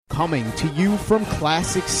Coming to you from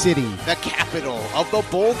Classic City, the capital of the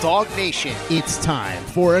Bulldog Nation. It's time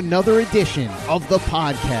for another edition of the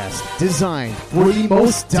podcast designed for the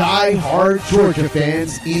most die-hard Georgia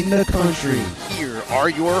fans in the country. Here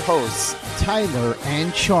are your hosts, Tyler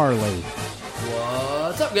and Charlie.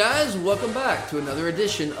 What's up, guys? Welcome back to another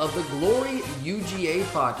edition of the Glory UGA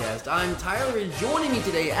podcast. I'm Tyler, and joining me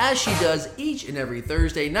today, as she does each and every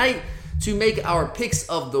Thursday night, to make our picks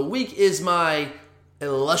of the week is my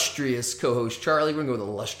illustrious co-host, Charlie. We're going to go with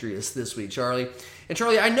illustrious this week, Charlie. And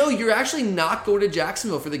Charlie, I know you're actually not going to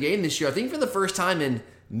Jacksonville for the game this year. I think for the first time in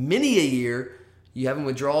many a year. You having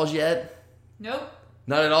withdrawals yet? Nope.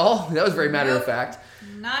 Not at all? That was very matter of fact.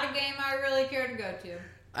 Not a game I really care to go to.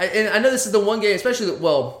 And I know this is the one game, especially,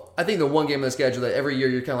 I think the one game on the schedule that every year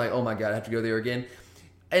you're kind of like, oh my God, I have to go there again.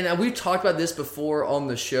 And we've talked about this before on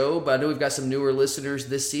the show, but I know we've got some newer listeners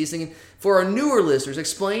this season. For our newer listeners,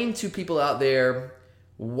 explain to people out there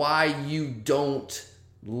why you don't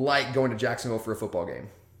like going to Jacksonville for a football game.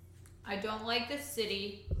 I don't like the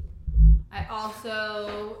city. I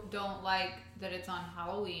also don't like that it's on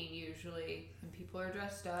Halloween usually, and people are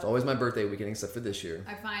dressed up. It's always my birthday weekend, except for this year.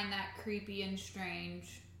 I find that creepy and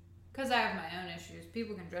strange, because I have my own issues.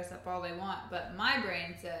 People can dress up all they want, but my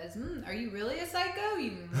brain says, are you really a psycho?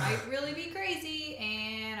 You might really be crazy,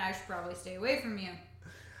 and I should probably stay away from you.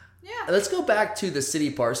 Yeah. Let's go back to the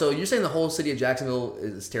city part. So you're saying the whole city of Jacksonville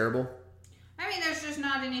is terrible? I mean, there's just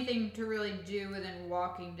not anything to really do within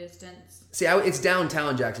walking distance. See, it's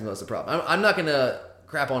downtown Jacksonville is the problem. I'm not going to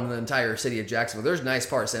crap on the entire city of Jacksonville. There's nice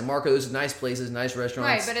parts. San Marcos, there's nice places, nice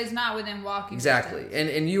restaurants. Right, but it's not within walking exactly.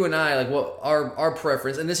 distance. And you and I, like, what our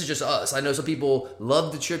preference, and this is just us. I know some people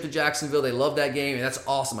love the trip to Jacksonville. They love that game, and that's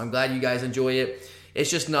awesome. I'm glad you guys enjoy it.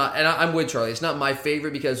 It's just not, and I'm with Charlie. It's not my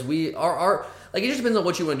favorite because we are like, it just depends on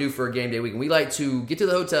what you want to do for a game day weekend. We like to get to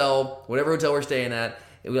the hotel, whatever hotel we're staying at,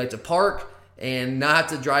 and we like to park and not have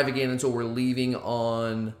to drive again until we're leaving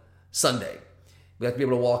on Sunday. We have to be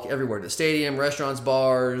able to walk everywhere, to the stadium, restaurants,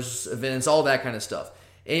 bars, events, all that kind of stuff.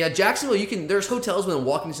 And at Jacksonville, there's hotels within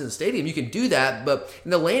walking distance of the stadium. You can do that, but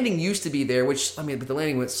the landing used to be there, but the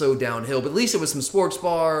landing went so downhill. But at least it was some sports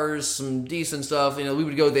bars, some decent stuff. We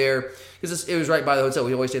would go there because it was right by the hotel.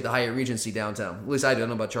 We always stayed at the Hyatt Regency downtown. At least I do. I don't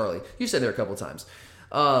know about Charlie. You stayed there a couple of times.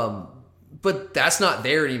 But that's not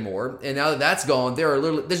there anymore. And now that that's gone,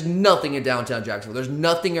 there's nothing in downtown Jacksonville. There's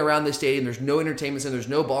nothing around the stadium. There's no entertainment center. There's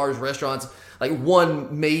no bars, restaurants. Like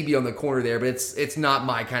one maybe on the corner there, but it's not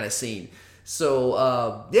my kind of scene.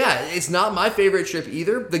 So, it's not my favorite trip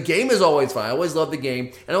either. The game is always fun. I always love the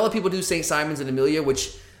game. And a lot of people do St. Simons and Amelia,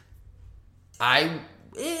 which I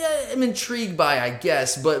am intrigued by, I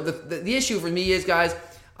guess. But the issue for me is, guys,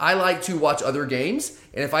 I like to watch other games.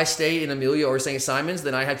 And if I stay in Amelia or St. Simons,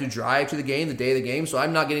 then I have to drive to the game the day of the game. So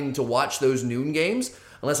I'm not getting to watch those noon games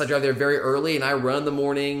unless I drive there very early and I run in the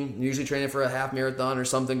morning, usually training for a half marathon or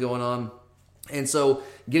something going on. And so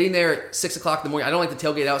getting there at 6 o'clock in the morning, I don't like to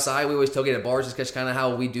tailgate outside. We always tailgate at bars. It's kind of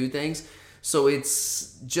how we do things. So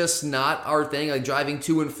it's just not our thing. Like driving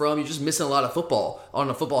to and from, you're just missing a lot of football on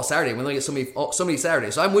a football Saturday. We only get so many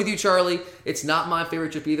Saturdays. So I'm with you, Charlie. It's not my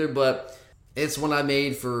favorite trip either, but it's one I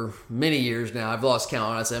made for many years now. I've lost count.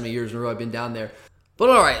 Honestly, how many years in a row I've been down there.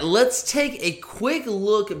 But all right, let's take a quick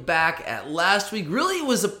look back at last week. Really, it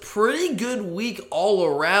was a pretty good week all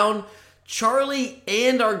around. Charlie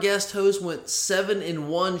and our guest host went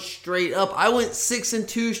 7-1 straight up. I went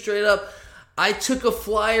 6-2 straight up. I took a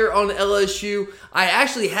flyer on LSU. I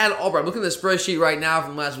actually had Auburn. I'm looking at the spreadsheet right now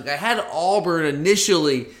from last week. I had Auburn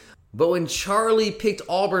initially, but when Charlie picked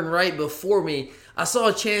Auburn right before me, I saw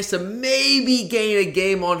a chance to maybe gain a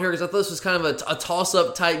game on her because I thought this was kind of a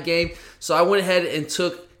toss-up type game. So I went ahead and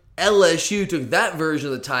took LSU, took that version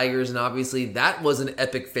of the Tigers, and obviously that was an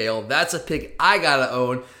epic fail. That's a pick I gotta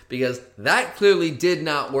own because that clearly did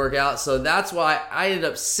not work out. So that's why I ended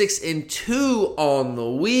up 6-2 on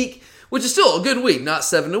the week, which is still a good week. Not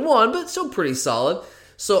 7-1, but still pretty solid.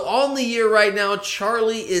 So on the year right now,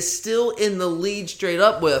 Charlie is still in the lead straight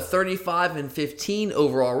up with a 35-15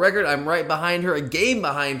 overall record. I'm right behind her, a game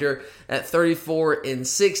behind her at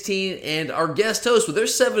 34-16. And our guest host, with their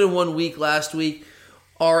 7-1 week last week,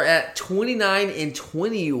 are at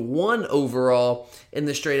 29-21 overall in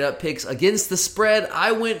the straight up picks against the spread.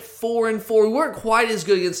 I went 4-4. We weren't quite as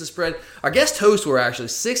good against the spread. Our guest hosts were actually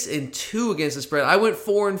 6-2 against the spread. I went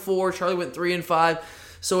 4-4. Charlie went 3-5.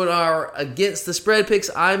 So in our against the spread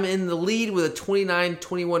picks, I'm in the lead with a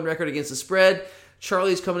 29-21 record against the spread.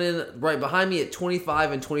 Charlie's coming in right behind me at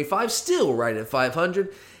 25-25, still right at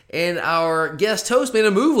 500. And our guest host made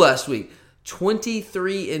a move last week.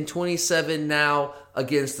 23-27 now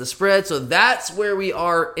against the spread. So that's where we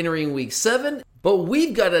are entering week 7. But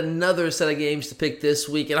we've got another set of games to pick this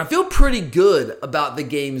week, and I feel pretty good about the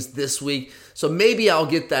games this week. So maybe I'll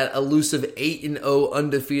get that elusive 8-0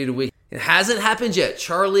 undefeated week. It hasn't happened yet.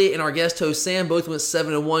 Charlie and our guest host Sam both went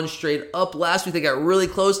 7-1 straight up last week. They got really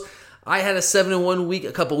close. I had a 7-1 week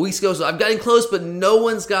a couple weeks ago, so I've gotten close, but no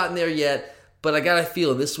one's gotten there yet. But I got a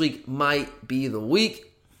feeling this week might be the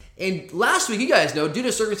week. And last week, you guys know, due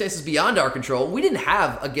to circumstances beyond our control, we didn't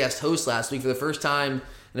have a guest host last week for the first time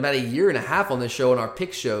in about a year and a half on this show on our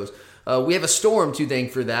pick shows. We have a storm to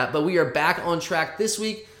thank for that, but we are back on track this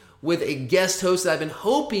week with a guest host that I've been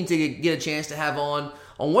hoping to get a chance to have on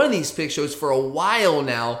one of these pick shows for a while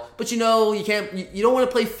now. But you know, you don't want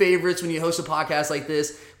to play favorites when you host a podcast like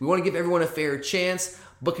this. We want to give everyone a fair chance.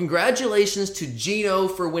 But congratulations to Gino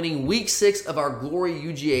for winning week 6 of our Glory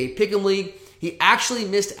UGA Pick'em League. He actually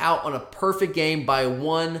missed out on a perfect game by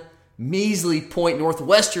one measly point.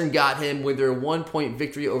 Northwestern got him with their 1-point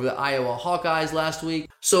victory over the Iowa Hawkeyes last week.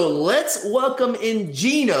 So let's welcome in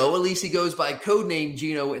Gino, at least he goes by codename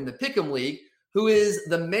Gino in the Pick'em League, who is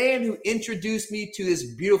the man who introduced me to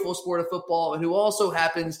this beautiful sport of football and who also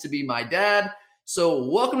happens to be my dad. So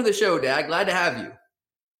welcome to the show, Dad. Glad to have you.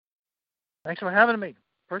 Thanks for having me.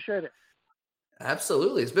 Appreciate it.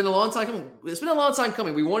 Absolutely. It's been a long time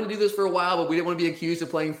coming. We wanted to do this for a while, but we didn't want to be accused of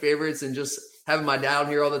playing favorites and just having my dad on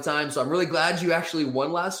here all the time. So I'm really glad you actually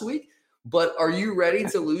won last week. But are you ready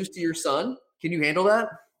to lose to your son? Can you handle that?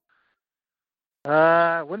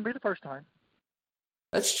 Wouldn't be the first time.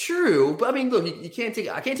 That's true. But I mean, look, I can't take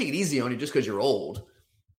it easy on you just because you're old.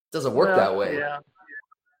 It doesn't work that way. Yeah.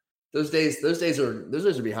 Those days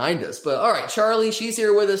are behind us. But all right, Charlie, she's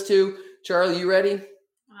here with us too. Charlie, you ready?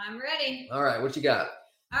 I'm ready. All right, what you got?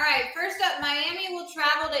 All right, first up, Miami will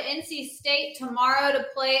travel to NC State tomorrow to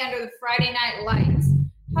play under the Friday Night Lights.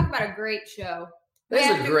 Talk about a great show.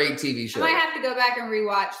 That's a great TV show. I might have to go back and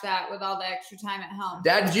rewatch that with all the extra time at home.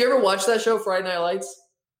 Dad, did you ever watch that show, Friday Night Lights?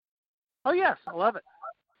 Oh, yes. I love it.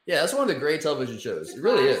 Yeah, that's one of the great television shows. It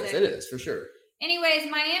really is. It is, for sure. Anyways,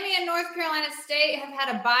 Miami and North Carolina State have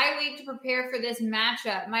had a bye week to prepare for this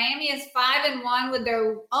matchup. Miami is 5-1 with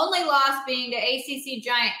their only loss being to ACC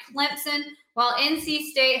giant Clemson, while NC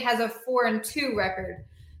State has a 4-2 record.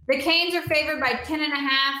 The Canes are favored by 10.5.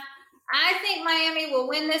 I think Miami will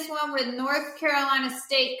win this one with North Carolina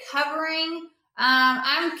State covering.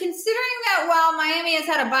 I'm considering that while Miami has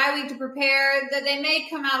had a bye week to prepare, that they may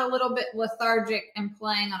come out a little bit lethargic and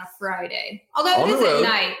playing on a Friday. Although it is at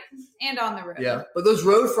night and on the road. Yeah, but those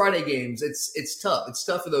road Friday games, it's tough. It's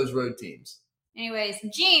tough for those road teams. Anyways,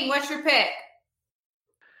 Gene, what's your pick?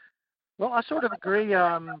 Well, I sort of agree.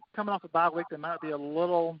 Coming off a bye week, they might be a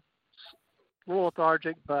little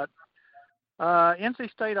lethargic, but NC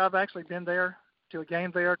State, I've actually been there to a game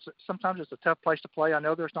there. Sometimes it's a tough place to play. I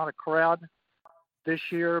know there's not a crowd this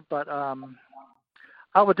year, but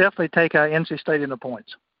I would definitely take NC State in the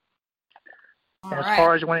points. As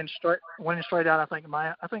far as winning straight out, I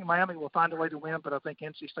think Miami will find a way to win, but I think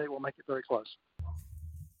NC State will make it very close.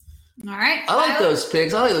 All right. I like those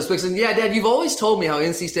picks. And yeah, Dad, you've always told me how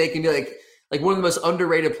NC State can be like one of the most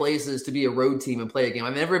underrated places to be a road team and play a game.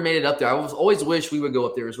 I've never made it up there. I always wish we would go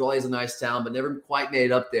up there. Raleigh is a nice town, but never quite made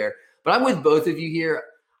it up there. But I'm with both of you here.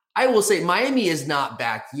 I will say Miami is not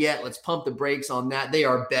back yet. Let's pump the brakes on that. They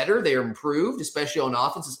are better. They are improved, especially on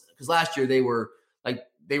offense, because last year they were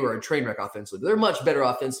a train wreck offensively. They're much better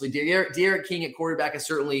offensively. D'Eriq King at quarterback has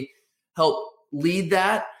certainly helped lead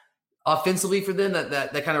that offensively for them,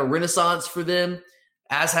 that kind of renaissance for them,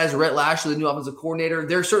 as has Rhett Lashley, the new offensive coordinator.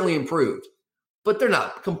 They're certainly improved, but they're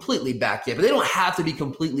not completely back yet. But they don't have to be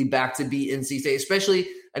completely back to beat NC State, especially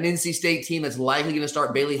an NC State team that's likely going to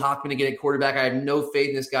start Bailey Hockman again at quarterback. I have no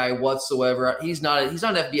faith in this guy whatsoever. He's not an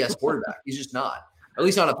FBS quarterback. He's just not. At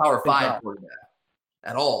least not a Power 5 quarterback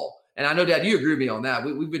at all. And I know, Dad, you agree with me on that.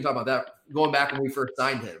 We've been talking about that going back when we first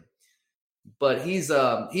signed him. But he's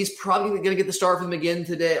probably going to get the start for them again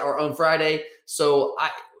today or on Friday. So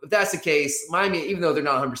if that's the case, Miami, even though they're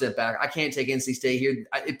not 100% back, I can't take NC State here.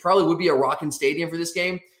 It probably would be a rocking stadium for this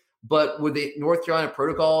game. But with the North Carolina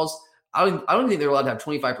protocols, I don't think they're allowed to have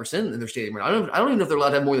 25% in their stadium. I don't even know if they're allowed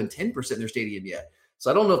to have more than 10% in their stadium yet.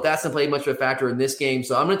 So I don't know if that's going to play much of a factor in this game.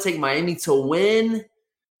 So I'm going to take Miami to win.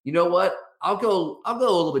 You know what? I'll go a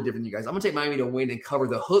little bit different than you guys. I'm going to take Miami to win and cover.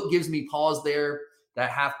 The hook gives me pause there, that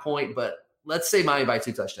half point. But let's say Miami by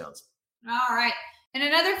 2 touchdowns. All right. In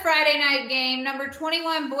another Friday night game, number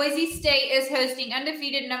 21 Boise State is hosting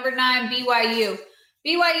undefeated number 9 BYU.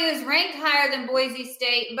 BYU is ranked higher than Boise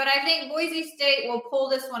State, but I think Boise State will pull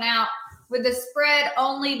this one out with the spread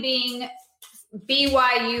only being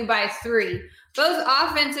BYU by 3. Both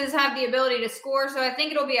offenses have the ability to score, so I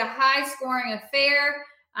think it'll be a high-scoring affair.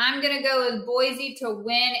 I'm going to go with Boise to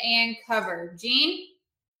win and cover. Gene?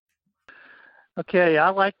 Okay, I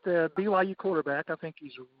like the BYU quarterback. I think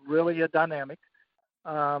he's really a dynamic.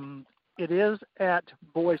 It is at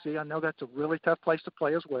Boise. I know that's a really tough place to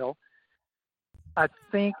play as well. I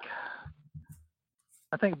think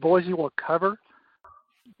Boise will cover,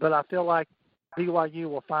 but I feel like BYU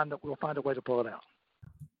will find a way to pull it out.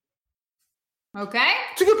 Okay.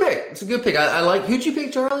 It's a good pick. It's a good pick. I like. Who'd you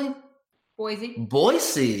pick, Charlie?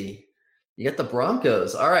 Boise. You got the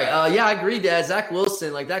Broncos. All right. Yeah, I agree, Dad. Zach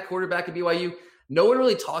Wilson, like that quarterback at BYU. No one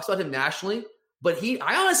really talks about him nationally, but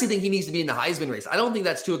I honestly think he needs to be in the Heisman race. I don't think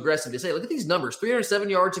that's too aggressive to say. Look at these numbers: 307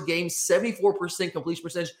 yards a game, 74% completion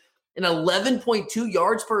percentage, and 11.2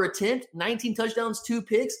 yards per attempt, 19 touchdowns, 2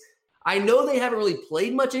 picks. I know they haven't really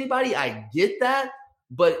played much anybody. I get that.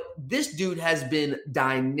 But this dude has been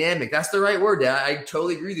dynamic. That's the right word, Dad. I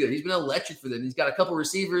totally agree with you. He's been electric for them. He's got a couple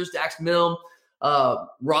receivers, Dax Milne,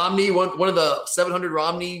 Romney, one of the 700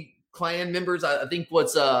 Romney clan members. I think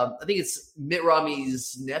it's Mitt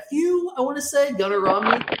Romney's nephew, I want to say, Gunnar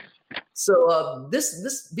Romney. So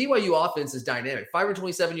this BYU offense is dynamic.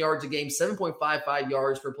 527 yards a game, 7.55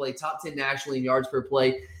 yards per play, top 10 nationally in yards per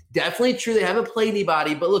play. Definitely true. They haven't played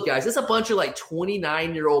anybody. But look, guys, it's a bunch of like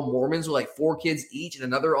 29-year-old Mormons with like 4 kids each and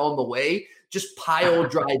another on the way, just pile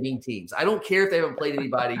driving teams. I don't care if they haven't played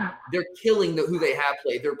anybody. They're killing who they have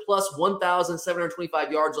played. They're plus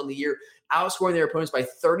 1,725 yards on the year, outscoring their opponents by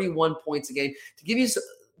 31 points a game. To give you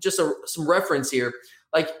just some reference here,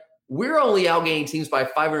 like we're only outgaining teams by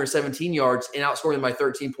 517 yards and outscoring them by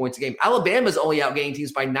 13 points a game. Alabama's only outgaining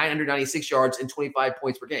teams by 996 yards and 25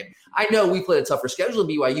 points per game. I know we played a tougher schedule in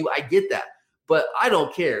BYU. I get that. But I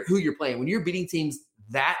don't care who you're playing. When you're beating teams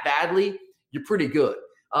that badly, you're pretty good.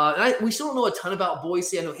 We still don't know a ton about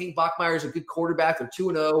Boise. I know Hank Bachmeier is a good quarterback. They're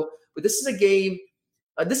 2-0. But this is a game.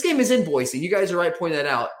 This game is in Boise. You guys are right pointing that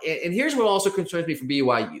out. And here's what also concerns me for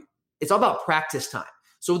BYU. It's all about practice time.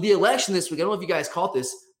 So the election this week, I don't know if you guys caught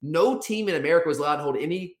this, no team in America was allowed to hold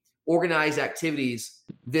any organized activities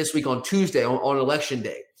this week on Tuesday on election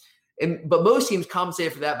day. But most teams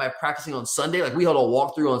compensated for that by practicing on Sunday. Like we held a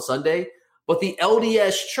walkthrough on Sunday. But the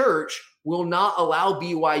LDS Church will not allow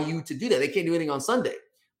BYU to do that. They can't do anything on Sunday.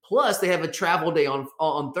 Plus, they have a travel day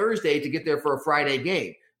on Thursday to get there for a Friday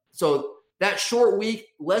game. So that short week,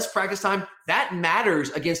 less practice time, that matters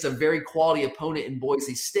against a very quality opponent in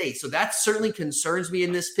Boise State. So that certainly concerns me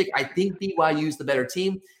in this pick. I think BYU is the better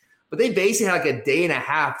team, but they basically had like a day and a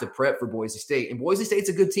half to prep for Boise State. And Boise State's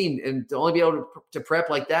a good team, and to only be able to prep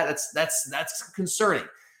like that, that's concerning.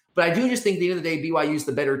 But I do just think at the end of the day, BYU is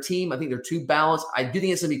the better team. I think they're too balanced. I do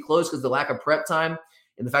think it's going to be close because of the lack of prep time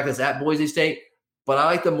and the fact that it's at Boise State. But I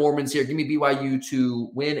like the Mormons here. Give me BYU to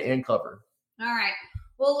win and cover. All right.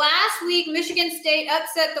 Well, last week, Michigan State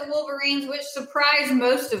upset the Wolverines, which surprised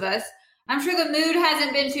most of us. I'm sure the mood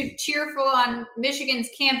hasn't been too cheerful on Michigan's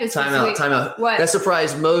campus this week. Time out. What? That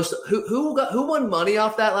surprised most. Who won money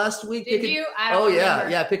off that last week? Did you? I don't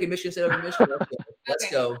remember. Yeah, picking Michigan State over Michigan.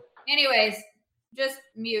 Let's go. Anyways, just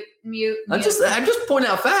mute. I'm just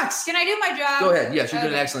pointing out facts. Can I do my job? Go ahead. Yes, you're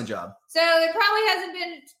doing an excellent job. So it probably hasn't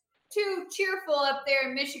been too cheerful up there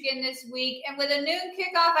in Michigan this week. And with a noon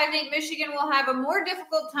kickoff, I think Michigan will have a more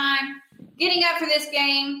difficult time getting up for this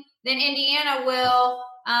game than Indiana will,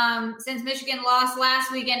 since Michigan lost last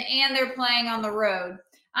weekend and they're playing on the road.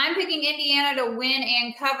 I'm picking Indiana to win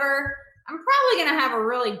and cover. I'm probably going to have a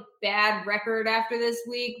really bad record after this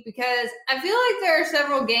week because I feel like there are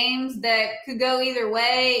several games that could go either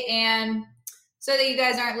way, and so that you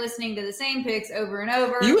guys aren't listening to the same picks over and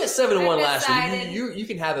over. You went 7-1 last week. You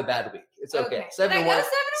can have a bad week. It's okay. 7-1.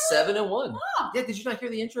 7-1. Oh. Yeah. Did you not hear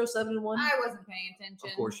the intro? 7-1. I wasn't paying attention.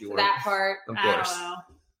 Of course you to were. That part. Of I course. don't know.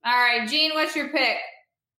 All right, Gene, what's your pick?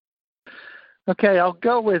 Okay, I'll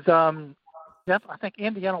go with Jeff. I think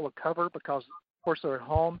Indiana will cover because, of course, they're at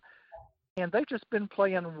home, and they've just been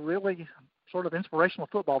playing really sort of inspirational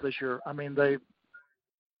football this year. I mean, they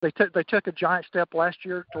took a giant step last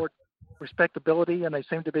year toward respectability, and they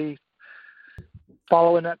seem to be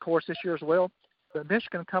following that course this year as well. But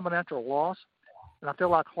Michigan coming after a loss, and I feel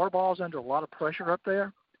like Harbaugh's under a lot of pressure up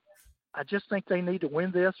there. I just think they need to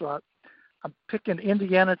win this. So I'm picking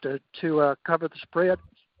Indiana to cover the spread,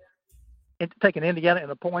 and taking Indiana in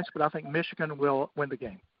the points, but I think Michigan will win the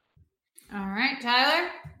game. All right, Tyler?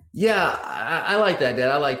 Yeah, I like that, Dad.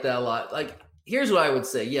 I like that a lot. Like, here's what I would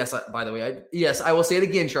say. Yes, by the way, I will say it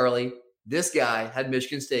again, Charlie. This guy had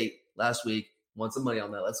Michigan State last week. Want some money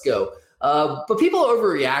on that. Let's go. But people are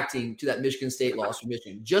overreacting to that Michigan State loss for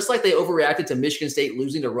Michigan, just like they overreacted to Michigan State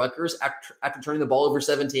losing to Rutgers after turning the ball over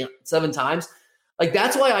seven times. Like,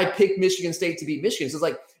 that's why I picked Michigan State to beat Michigan. So it's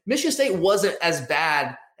like Michigan State wasn't as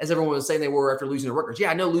bad as everyone was saying they were after losing to Rutgers.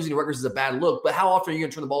 Yeah, I know losing to Rutgers is a bad look, but how often are you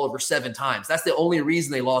going to turn the ball over 7 times? That's the only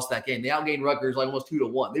reason they lost that game. They outgained Rutgers like almost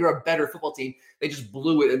 2-1. They were a better football team. They just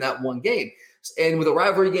blew it in that one game. And with a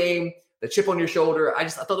rivalry game, the chip on your shoulder, I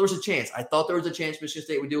thought there was a chance. I thought there was a chance Michigan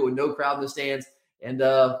State would do it with no crowd in the stands. And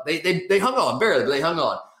they hung on, barely, but they hung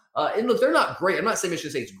on. And look, they're not great. I'm not saying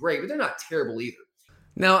Michigan State's great, but they're not terrible either.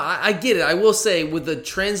 Now, I get it. I will say, with the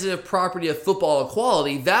transitive property of football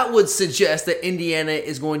equality, that would suggest that Indiana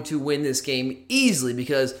is going to win this game easily,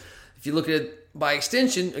 because if you look at it by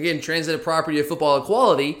extension, again, transitive property of football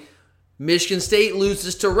equality, Michigan State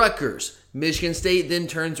loses to Rutgers. Michigan State then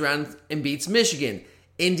turns around and beats Michigan.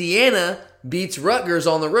 Indiana beats Rutgers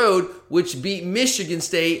on the road, which beat Michigan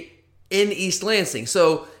State in East Lansing.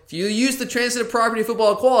 So if you use the transitive property of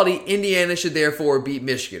football equality, Indiana should therefore beat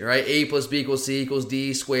Michigan, right? A plus B equals C equals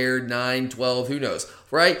D squared, 9, 12, who knows,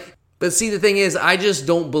 right? But see, the thing is, I just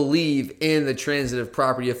don't believe in the transitive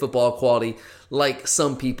property of football equality like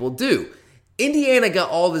some people do. Indiana got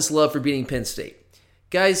all this love for beating Penn State.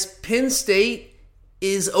 Guys, Penn State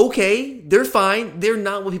is okay. They're fine. They're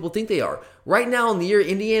not what people think they are. Right now in the year,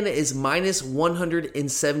 Indiana is minus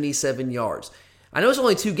 177 yards. I know it's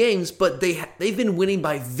only 2 games, but they've been winning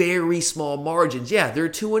by very small margins. Yeah, they're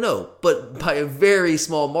 2-0, but by a very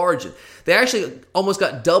small margin. They actually almost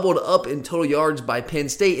got doubled up in total yards by Penn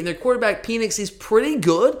State. And their quarterback, Penix, he's pretty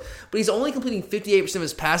good, but he's only completing 58% of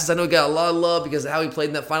his passes. I know he got a lot of love because of how he played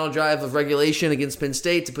in that final drive of regulation against Penn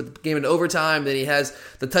State to put the game into overtime. Then he has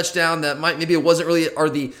the touchdown that maybe it wasn't really, or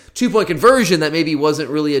the 2-point conversion that maybe wasn't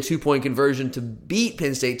really a 2-point conversion to beat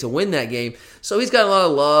Penn State to win that game. So he's got a lot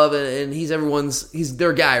of love, and he's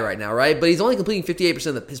their guy right now, right? But he's only completing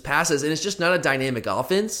 58% of his passes, and it's just not a dynamic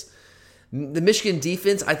offense. The Michigan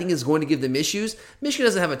defense, I think, is going to give them issues. Michigan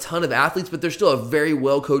doesn't have a ton of athletes, but they're still a very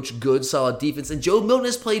well-coached, good, solid defense. And Joe Milton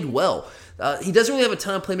has played well. He doesn't really have a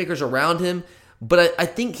ton of playmakers around him, but I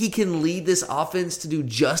think he can lead this offense to do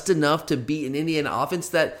just enough to beat an Indiana offense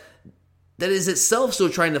that is itself still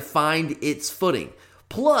trying to find its footing.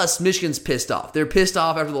 Plus, Michigan's pissed off. They're pissed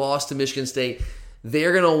off after the loss to Michigan State.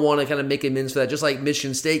 They're going to want to kind of make amends for that, just like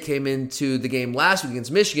Michigan State came into the game last week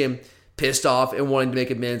against Michigan pissed off and wanting to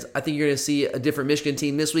make amends. I think you're going to see a different Michigan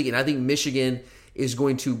team this week, and I think Michigan is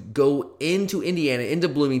going to go into Indiana, into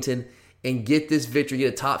Bloomington, and get this victory,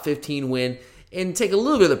 get a top 15 win, and take a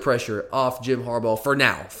little bit of the pressure off Jim Harbaugh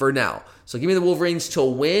for now. So give me the Wolverines to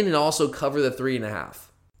win and also cover the 3.5.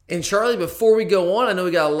 And Charlie, before we go on, I know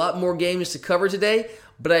we got a lot more games to cover today,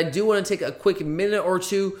 but I do want to take a quick minute or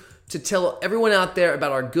two to tell everyone out there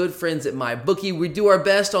about our good friends at MyBookie. We do our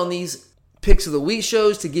best on these Picks of the Week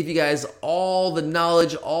shows to give you guys all the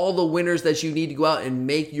knowledge, all the winners that you need to go out and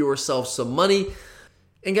make yourself some money.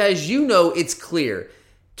 And guys, you know it's clear.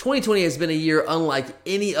 2020 has been a year unlike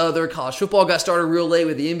any other. College football got started real late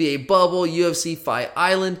with the NBA bubble, UFC Fight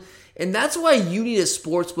Island, and that's why you need a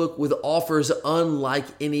sportsbook with offers unlike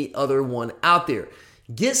any other one out there.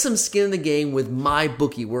 Get some skin in the game with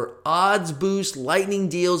MyBookie, where odds boost, lightning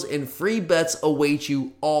deals, and free bets await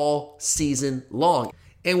you all season long.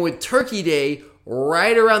 And with Turkey Day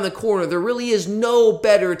right around the corner, there really is no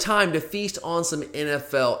better time to feast on some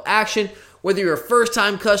NFL action. Whether you're a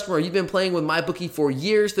first-time customer or you've been playing with MyBookie for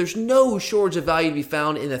years, there's no shortage of value to be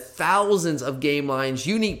found in the thousands of game lines,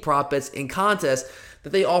 unique prop bets, and contests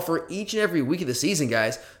that they offer each and every week of the season,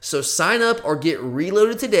 guys. So sign up or get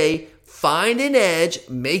reloaded today, find an edge,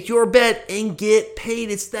 make your bet, and get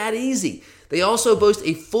paid. It's that easy. They also boast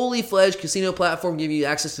a fully fledged casino platform giving you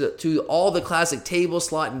access to all the classic table,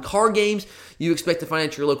 slot, and card games you expect to find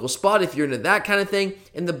at your local spot if you're into that kind of thing.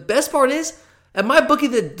 And the best part is, at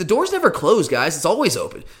MyBookie, the doors never close, guys. It's always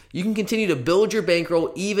open. You can continue to build your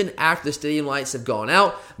bankroll even after the stadium lights have gone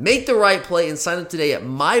out. Make the right play and sign up today at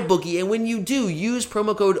MyBookie. And when you do, use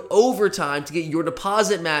promo code OVERTIME to get your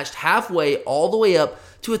deposit matched halfway all the way up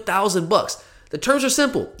to $1,000. The terms are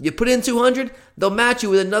simple. You put in $200, they'll match you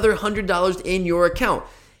with another $100 in your account.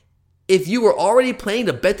 If you were already planning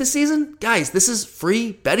to bet this season, guys, this is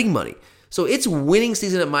free betting money. So it's winning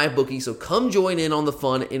season at MyBookie, so come join in on the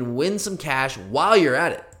fun and win some cash while you're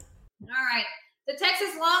at it. All right. The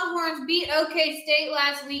Texas Longhorns beat OK State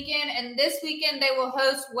last weekend, and this weekend they will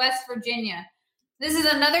host West Virginia. This is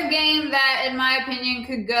another game that, in my opinion,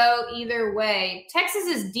 could go either way.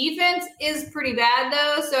 Texas's defense is pretty bad,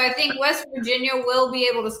 though, so I think West Virginia will be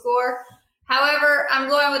able to score. However, I'm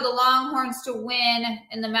going with the Longhorns to win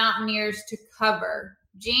and the Mountaineers to cover.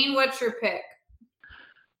 Gene, what's your pick?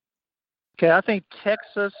 Okay, I think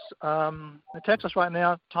Texas right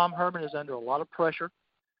now, Tom Herman is under a lot of pressure.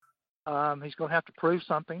 He's going to have to prove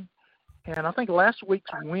something. And I think last week's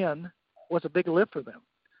win was a big lift for them.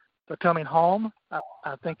 They're coming home.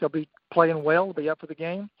 I think they'll be playing well. They'll be up for the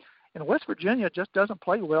game. And West Virginia just doesn't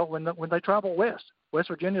play well when they travel west. West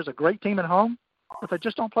Virginia is a great team at home, but they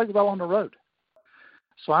just don't play well on the road.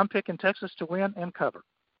 So I'm picking Texas to win and cover.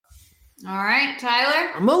 All right,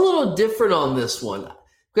 Tyler? I'm a little different on this one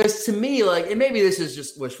because to me, and maybe this is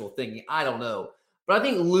just wishful thinking, I don't know. But I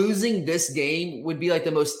think losing this game would be like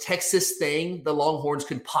the most Texas thing the Longhorns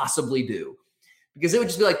could possibly do. Because it would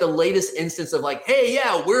just be like the latest instance of hey,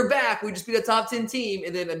 yeah, we're back. We just beat a top 10 team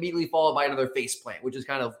and then immediately followed by another faceplant, which is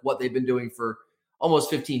kind of what they've been doing for almost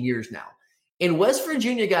 15 years now. In West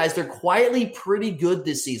Virginia, guys, they're quietly pretty good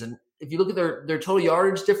this season. If you look at their total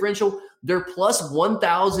yardage differential, they're plus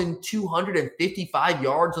 1,255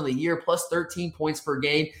 yards on the year, plus 13 points per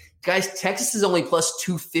game. Guys, Texas is only plus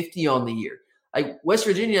 250 on the year. West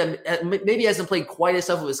Virginia maybe hasn't played quite as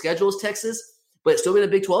tough of a schedule as Texas, but it's still been a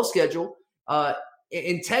Big 12 schedule.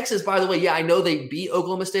 In Texas, by the way, yeah, I know they beat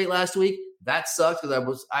Oklahoma State last week. That sucked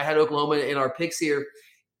because I had Oklahoma in our picks here,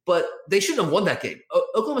 but they shouldn't have won that game.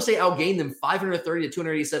 Oklahoma State outgained them 530 to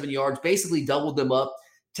 287 yards, basically doubled them up.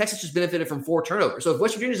 Texas just benefited from 4 turnovers. So if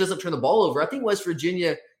West Virginia doesn't turn the ball over, I think West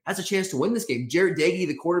Virginia has a chance to win this game. Jarret Doege,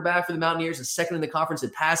 the quarterback for the Mountaineers, is second in the conference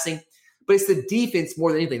in passing, but it's the defense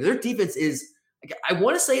more than anything. Their defense is, I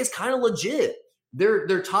want to say, it's kind of legit.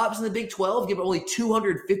 Their tops in the Big 12 give only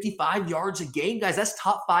 255 yards a game. Guys, that's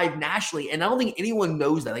top 5 nationally, and I don't think anyone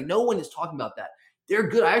knows that. No one is talking about that. They're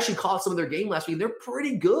good. I actually caught some of their game last week, and they're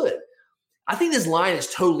pretty good. I think this line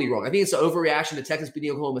is totally wrong. I think it's an overreaction to Texas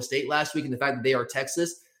beating Oklahoma State last week and the fact that they are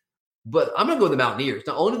Texas. But I'm going to go with the Mountaineers.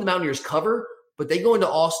 Not only do the Mountaineers cover, but they go into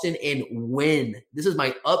Austin and win. This is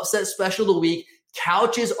my upset special of the week.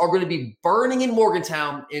 Couches are going to be burning in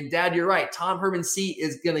Morgantown. And, Dad, you're right. Tom Herman's seat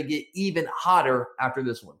is going to get even hotter after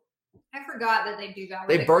this one. I forgot that they do that.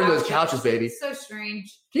 They burn those couches, baby. It's so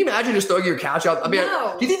strange. Can you imagine just throwing your couch out? I mean,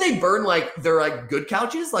 No. do you think they burn their good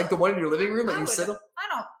couches, like the one in your living room that you sit on?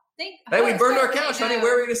 I don't think. Hey, we burned our couch, honey.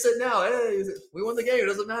 Where are we going to sit now? Hey, we won the game. It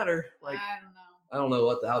doesn't matter. I don't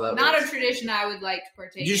know how that Not works. a tradition I would like to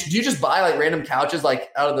partake in. Do you just buy random couches out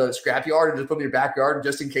of the scrapyard and just put them in your backyard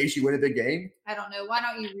just in case you win a big game? I don't know. Why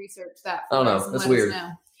don't you research that? I don't know. That's weird.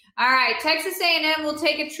 All right, Texas A&M will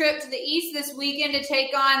take a trip to the east this weekend to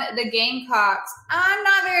take on the Gamecocks. I'm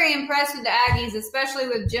not very impressed with the Aggies, especially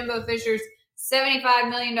with Jimbo Fisher's $75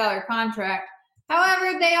 million contract.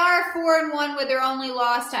 However, they are 4-1 with their only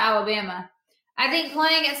loss to Alabama. I think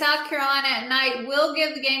playing at South Carolina at night will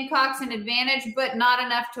give the Gamecocks an advantage, but not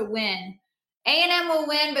enough to win. A&M will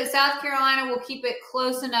win, but South Carolina will keep it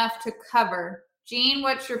close enough to cover. Gene,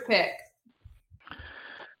 what's your pick?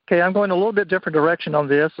 Okay, I'm going a little bit different direction on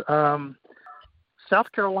this.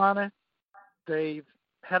 South Carolina, they've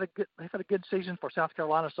had a good season for South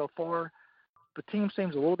Carolina so far. The team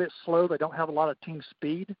seems a little bit slow. They don't have a lot of team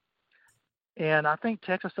speed, and I think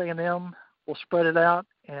Texas A&M will spread it out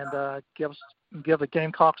and give the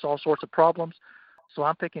Gamecocks all sorts of problems. So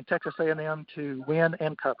I'm picking Texas A&M to win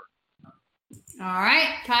and cover. All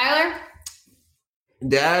right, Tyler?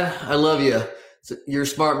 Dad, I love you. You're a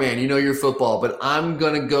smart man. You know your football. But I'm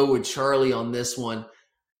going to go with Charlie on this one.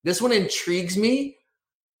 This one intrigues me.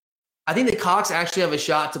 I think the Cox actually have a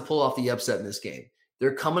shot to pull off the upset in this game.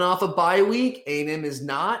 They're coming off a bye week. A&M is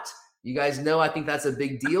not. You guys know I think that's a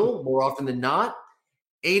big deal more often than not.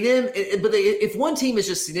 A&M, but if one team is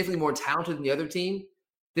just significantly more talented than the other team,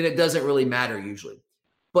 then it doesn't really matter usually.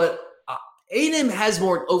 But A&M has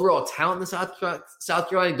more overall talent than South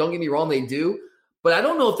Carolina. Don't get me wrong, they do. But I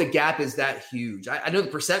don't know if the gap is that huge. I know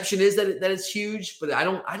the perception is that it's huge, but I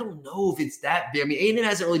don't know if it's that big. I mean, A&M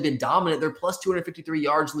hasn't really been dominant. They're plus 253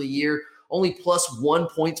 yards in the year, only plus 1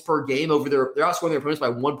 points per game over they're outscoring their opponents by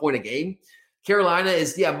 1 point a game. Carolina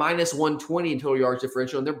is minus 120 in total yards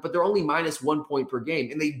differential, but they're only minus 1 point per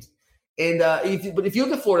game. If you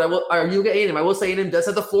look at Florida, you look at A&M, I will say A&M does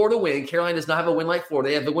have the Florida win. Carolina does not have a win like Florida.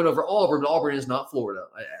 They have the win over Auburn, but Auburn is not Florida.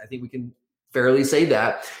 I think we can fairly say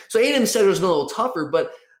that. So A&M said it was a little tougher,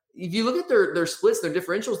 but if you look at their splits, their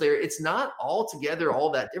differentials there, it's not altogether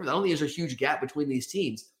all that different. I don't think there's a huge gap between these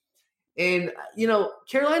teams. And,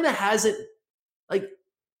 Carolina hasn't,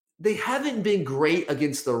 they haven't been great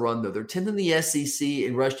against the run, though. They're 10th in the SEC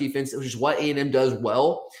in rush defense, which is what A&M does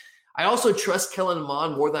well. I also trust Kellen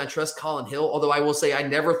Mond more than I trust Colin Hill, although I will say I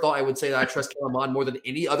never thought I would say that I trust Kellen Mond more than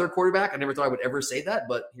any other quarterback. I never thought I would ever say that,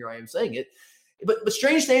 but here I am saying it. But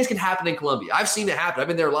strange things can happen in Columbia. I've seen it happen. I've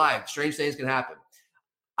been there live. Strange things can happen.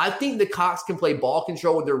 I think the Cox can play ball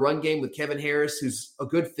control with their run game with Kevin Harris, who's a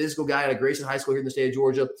good physical guy at Grayson High School here in the state of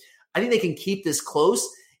Georgia. I think they can keep this close.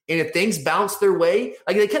 And if things bounce their way,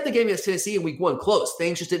 like they kept the game against Tennessee in week 1 close,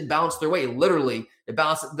 things just didn't bounce their way. Literally, it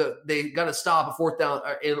bounced. They got to stop a fourth down,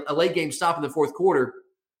 a late game stop in the fourth quarter,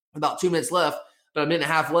 about 2 minutes left, about a minute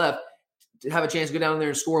and a half left, to have a chance to go down there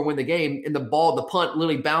and score and win the game. And the punt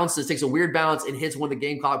literally bounces, takes a weird bounce, and hits one of the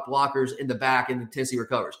Gamecock blockers in the back, and Tennessee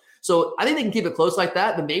recovers. So I think they can keep it close like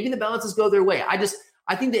that, but maybe the balances go their way. I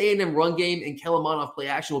think the A&M run game and Kellen Mond off play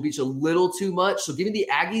action will be just a little too much. So giving the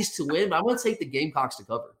Aggies to win, but I'm going to take the Gamecocks to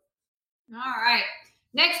cover. All right.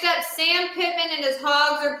 Next up, Sam Pittman and his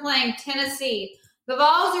Hogs are playing Tennessee. The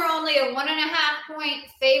Vols are only a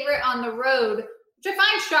 1.5-point favorite on the road, which I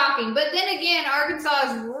find shocking. But then again,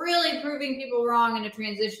 Arkansas is really proving people wrong in a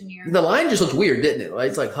transition year. The line just looked weird, didn't it? Like,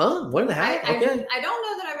 it's like, 1.5? Okay. I don't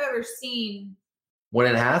know that I've ever seen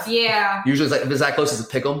 1.5? Yeah. Usually it's like, if it's that close as a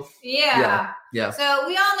pick 'em. Yeah. Yeah. So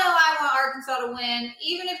we all know I want Arkansas to win.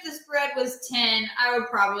 Even if the spread was 10, I would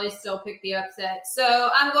probably still pick the upset. So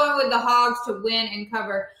I'm going with the Hogs to win and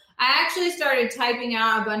cover. I actually started typing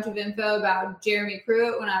out a bunch of info about Jeremy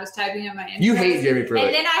Pruitt when I was typing up my info. You hate Jeremy Pruitt.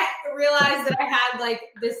 And then I realized that I had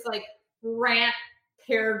this rant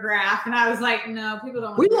paragraph, and I was like, no, people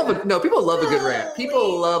don't want people love a good rant.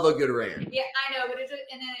 People love a good rant. Yeah, I know, but and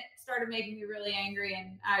then it started making me really angry,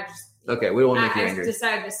 and I just we don't want to make you angry. I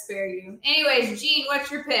decided to spare you. Anyways, Gene,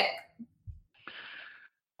 what's your pick?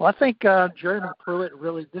 Well, I think Jeremy Pruitt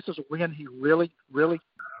this is a win he really, really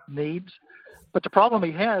needs. But the problem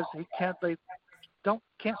he has, can't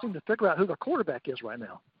seem to figure out who the quarterback is right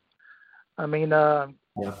now. I mean,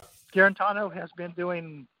 Garantano has been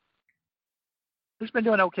doing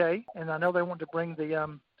okay, and I know they want to bring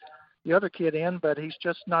the other kid in, but he's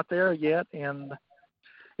just not there yet. And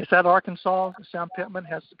it's at Arkansas. Sam Pittman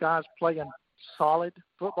has guys playing solid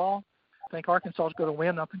football. I think Arkansas is going to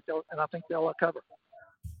win. I think they'll cover.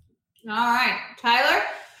 All right, Tyler.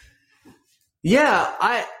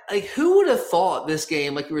 Yeah, who would have thought this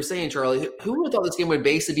game, like you were saying, Charlie, who would have thought this game would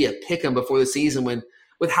basically be a pick-em before the season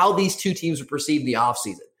with how these two teams were perceived in the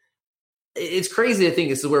offseason? It's crazy to think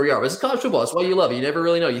this is where we are. But this is college football. That's why you love it. You never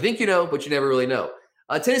really know. You think you know, but you never really know.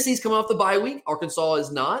 Tennessee's coming off the bye week. Arkansas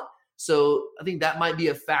is not. So I think that might be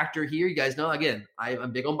a factor here. You guys know, again,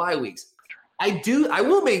 I'm big on bye weeks. I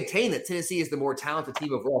will maintain that Tennessee is the more talented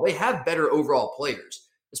team overall. They have better overall players,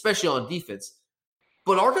 especially on defense.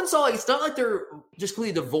 But Arkansas, it's not like they're just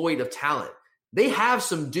completely devoid of talent. They have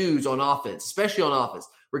some dudes on offense, especially on offense.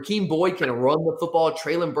 Rakeem Boyd can run the football.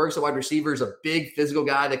 Traylon Burks, a wide receiver, is a big physical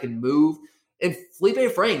guy that can move. And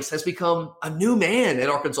Felipe Franks has become a new man at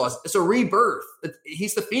Arkansas. It's a rebirth.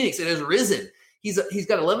 He's the Phoenix. It has risen. He's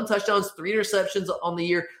got 11 touchdowns, 3 interceptions on the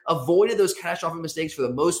year, avoided those catastrophic mistakes for the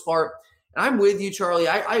most part. And I'm with you, Charlie.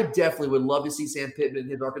 I definitely would love to see Sam Pittman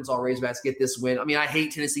and his Arkansas Razorbacks get this win. I mean, I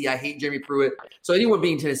hate Tennessee. I hate Jeremy Pruitt. So anyone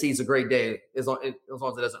being Tennessee is a great day as long as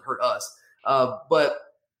it doesn't hurt us. But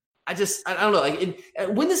I don't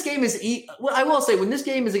know. When this game is I will say, when this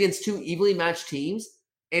game is against two evenly matched teams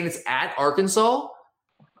and it's at Arkansas,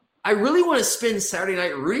 I really want to spend Saturday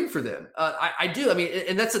night rooting for them. I do. I mean,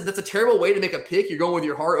 and that's a terrible way to make a pick. You're going with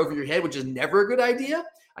your heart over your head, which is never a good idea.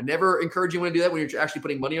 I never encourage you to do that when you're actually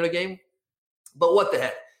putting money on a game. But what the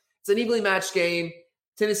heck? It's an evenly matched game.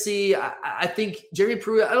 Tennessee, I think Jeremy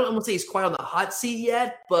Pruitt, I don't want to say he's quite on the hot seat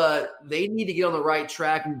yet, but they need to get on the right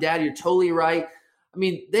track. And, Dad, you're totally right. I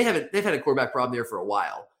mean, they've had a quarterback problem there for a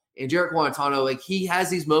while. And Jarrett Guarantano, he has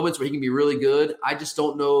these moments where he can be really good. I just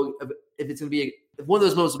don't know if it's going to be if one of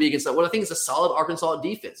those moments will be against what I think is a solid Arkansas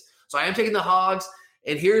defense. So I am taking the Hogs,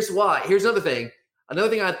 and here's why. Here's another thing. Another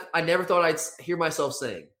thing I never thought I'd hear myself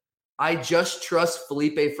saying. I just trust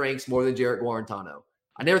Felipe Franks more than Jarrett Guarantano.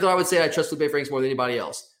 I never thought I would say I trust Felipe Franks more than anybody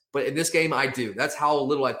else. But in this game, I do. That's how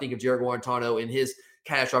little I think of Jarrett Guarantano in his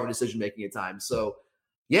catastrophic decision-making at times. So,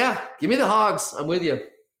 yeah, give me the Hogs. I'm with you.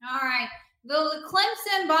 All right. The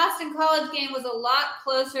Clemson-Boston College game was a lot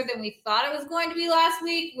closer than we thought it was going to be last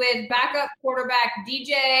week with backup quarterback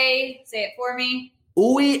DJ. Say it for me.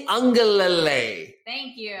 Uiagalelei.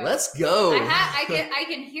 Thank you. Let's go. I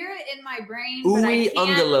can hear it in my brain, but I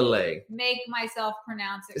can't make myself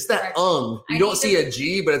pronounce it. It's that You don't see a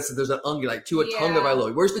G, but there's an like Tua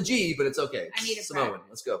Tagovailoa. Where's the G? But it's okay. I need a Samoan.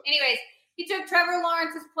 Let's go. Anyways, he took Trevor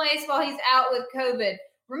Lawrence's place while he's out with COVID.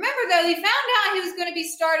 Remember, though, he found out he was going to be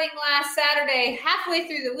starting last Saturday halfway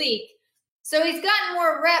through the week. So he's gotten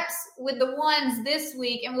more reps with the ones this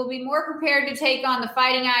week and will be more prepared to take on the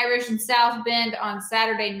Fighting Irish in South Bend on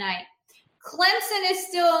Saturday night. Clemson is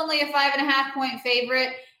still only a 5.5-point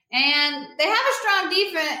favorite, And they have a strong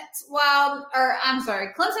defense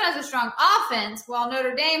Clemson has a strong offense while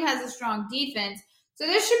Notre Dame has a strong defense. So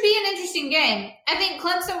this should be an interesting game. I think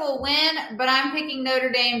Clemson will win, but I'm picking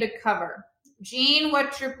Notre Dame to cover. Gene,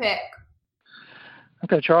 what's your pick?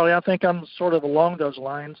 Okay, Charlie, I think I'm sort of along those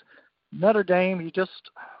lines. Notre Dame,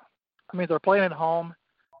 they're playing at home.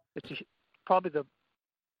 It's probably the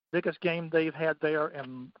biggest game they've had there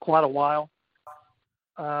in quite a while.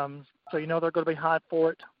 So they're going to be hot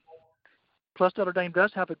for it. Plus, Notre Dame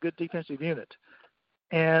does have a good defensive unit.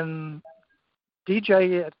 And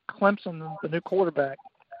DJ at Clemson, the new quarterback,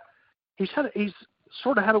 he's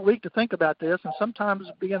sort of had a week to think about this. And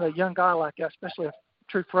sometimes being a young guy like that, especially a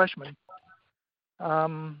true freshman,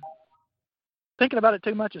 thinking about it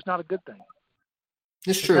too much is not a good thing.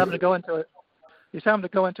 It's true. He's having to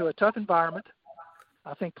go into a tough environment.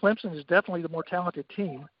 I think Clemson is definitely the more talented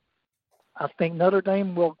team. I think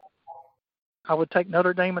I would take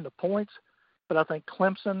Notre Dame in the points, but I think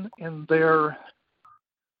Clemson in their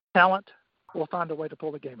talent will find a way to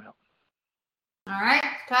pull the game out. All right,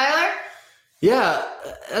 Tyler? Yeah,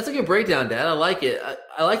 that's a good breakdown, Dad. I like it.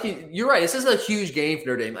 I like it. You're right. This is a huge game for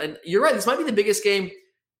Notre Dame. And you're right. This might be the biggest game.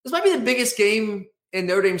 This might be the biggest game in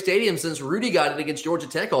Notre Dame Stadium since Rudy got it against Georgia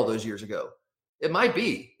Tech all those years ago. It might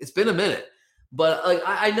be. It's been a minute. But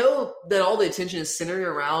I know that all the attention is centering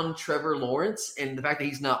around Trevor Lawrence and the fact that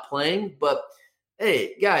he's not playing. But,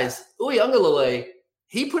 hey, guys, Uiagalelei,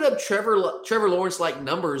 he put up Trevor Lawrence-like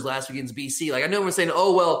numbers last week against BC. I know everyone's saying,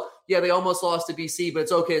 oh, well, yeah, they almost lost to BC, but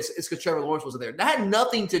it's okay. It's because Trevor Lawrence wasn't there. That had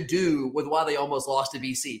nothing to do with why they almost lost to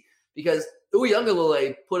BC because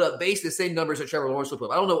Uiagalelei put up basically the same numbers that Trevor Lawrence would put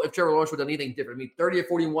up. I don't know if Trevor Lawrence would have done anything different. 30 of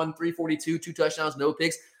 41, 342, 2 touchdowns, no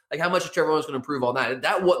picks. How much is Trevor Lawrence going to improve on that? And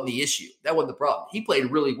that wasn't the issue. That wasn't the problem. He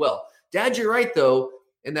played really well. Dad, you're right, though,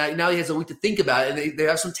 and that now he has a week to think about it, and they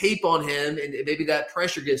have some tape on him, and maybe that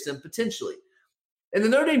pressure gets him potentially. And the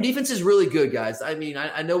Notre Dame defense is really good, guys. I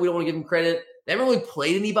know we don't want to give them credit. They haven't really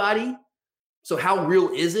played anybody, so how real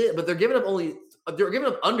is it? But they're giving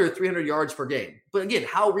up under 300 yards per game. But again,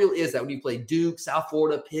 how real is that when you play Duke, South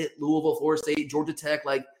Florida, Pitt, Louisville, Florida State, Georgia Tech?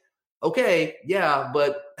 Okay, yeah,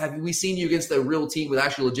 but have we seen you against a real team with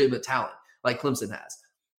actually legitimate talent like Clemson has?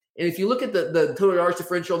 And if you look at the total yards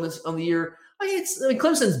differential on the year,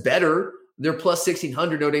 Clemson's better. They're plus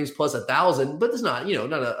 1,600, Notre Dame's plus 1,000, but there's not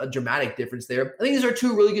a dramatic difference there. I think these are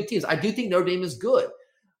two really good teams. I do think Notre Dame is good.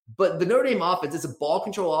 But the Notre Dame offense, it's a ball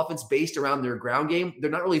control offense based around their ground game. They're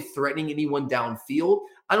not really threatening anyone downfield.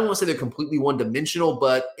 I don't want to say they're completely one-dimensional,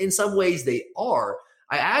 but in some ways they are.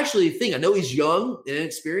 I actually think, I know he's young and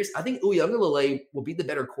inexperienced, I think Uiagalelei will be the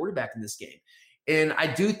better quarterback in this game. And I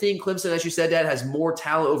do think Clemson, as you said, Dad, has more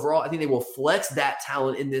talent overall. I think they will flex that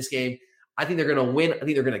talent in this game. I think they're going to win. I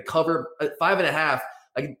think they're going to cover at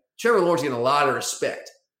 5.5. Trevor Lawrence is getting a lot of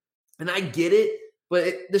respect. And I get it,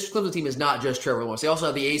 but this Clemson team is not just Trevor Lawrence. They also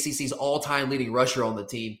have the ACC's all-time leading rusher on the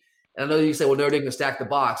team. And I know you say, well, Notre Dame can stack the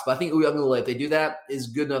box, but I think Uiagalelei, if they do that, is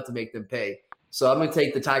good enough to make them pay. So I'm going to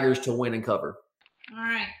take the Tigers to win and cover. All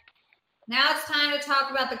right. Now it's time to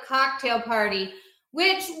talk about the cocktail party,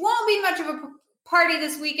 which won't be much of a party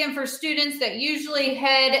this weekend for students that usually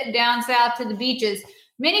head down south to the beaches.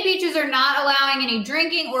 Many beaches are not allowing any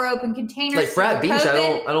drinking or open containers. Like Frat Beach,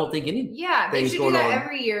 I don't think any. Yeah, they should do that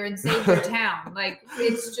every year and save their town.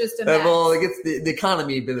 It's just a mess. Well, it gets the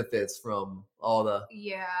economy benefits from all the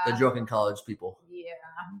drunken college people. Yeah.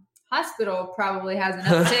 Hospital probably has an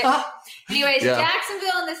uptick. Anyways,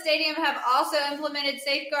 Jacksonville and the stadium have also implemented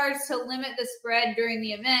safeguards to limit the spread during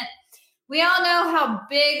the event. We all know how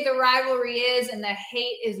big the rivalry is and the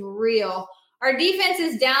hate is real. Our defense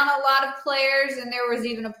is down a lot of players, and there was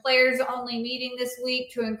even a players-only meeting this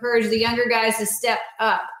week to encourage the younger guys to step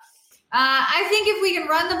up. I think if we can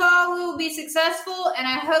run the ball, we will be successful, and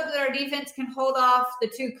I hope that our defense can hold off the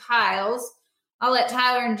two Kyles. I'll let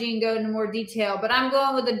Tyler and Gene go into more detail, but I'm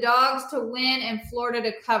going with the Dogs to win and Florida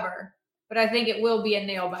to cover. But I think it will be a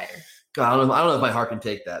nail-biter. God, I don't know if my heart can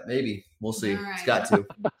take that. Maybe. We'll see. Right. It's got to.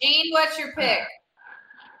 Gene, what's your pick?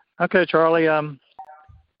 Okay, Charlie.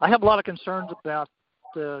 I have a lot of concerns about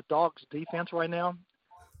the Dogs' defense right now.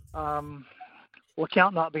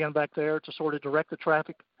 LeCount not being back there to sort of direct the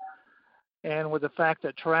traffic, and with the fact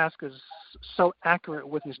that Trask is so accurate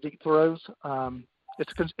with his deep throws,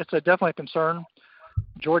 it's definitely a concern.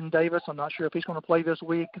 Jordan Davis, I'm not sure if he's going to play this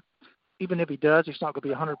week. Even if he does, he's not going to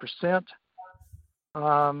be 100%.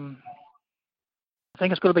 I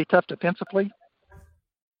think it's going to be tough defensively.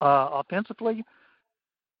 Offensively,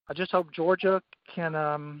 I just hope Georgia can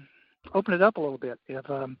open it up a little bit.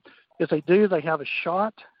 If they do, they have a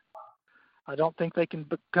shot. I don't think they can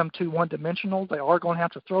become too one-dimensional. They are going to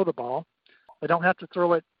have to throw the ball. They don't have to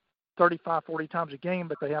throw it 35, 40 times a game,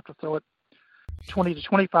 but they have to throw it 20 to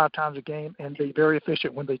 25 times a game and be very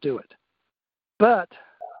efficient when they do it. But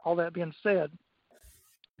all that being said,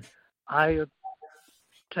 I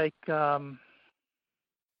take going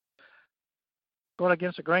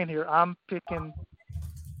against the grain here. I'm picking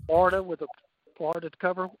Florida to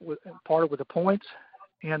cover with Florida with the points,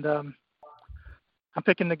 and I'm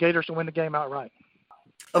picking the Gators to win the game outright.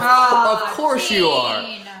 Of course you are.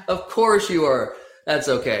 Of course you are. That's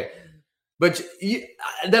okay. But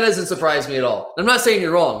that doesn't surprise me at all. I'm not saying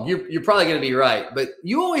you're wrong. You're probably going to be right. But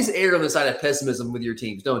you always err on the side of pessimism with your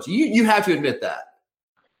teams, don't you? You have to admit that.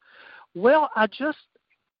 Well,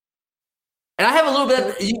 and I have a little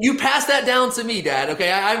bit. You pass that down to me, Dad.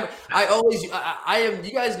 Okay, I am.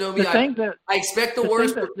 You guys know me. I expect the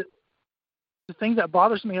worst. The thing that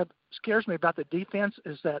bothers me, scares me about the defense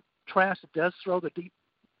is that Trask does throw the deep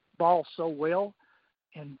ball so well,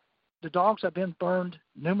 and the Dogs have been burned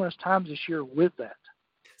numerous times this year with that.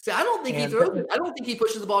 See, I don't think he throws it. I don't think he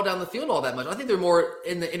pushes the ball down the field all that much. I think they're more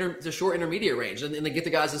in the short intermediate range, and they get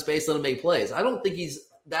the guys in space, let them make plays. I don't think he's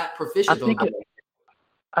that proficient.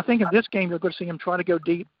 I think in this game you're going to see him try to go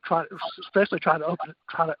deep, especially try to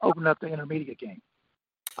open up the intermediate game.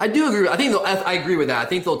 I do agree. I agree with that. I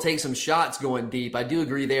think they'll take some shots going deep. I do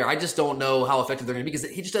agree there. I just don't know how effective they're going to be because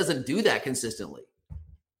he just doesn't do that consistently.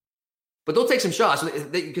 But they'll take some shots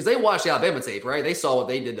because they watched the Alabama tape, right? They saw what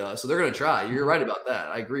they did to us, so they're going to try. You're right about that.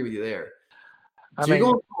 I agree with you there. So you're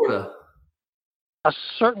going to Florida. I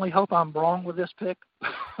certainly hope I'm wrong with this pick,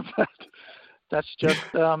 but that's just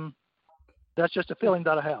a feeling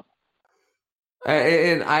that I have.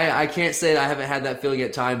 And I can't say that I haven't had that feeling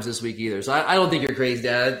at times this week either. So I don't think you're crazy,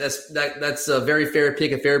 Dad. That's a very fair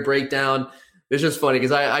pick, a fair breakdown. It's just funny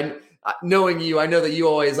because I knowing you, I know that you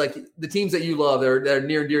always like the teams that you love. They're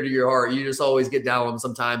near and dear to your heart. You just always get down on them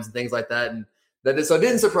sometimes and things like that. And so it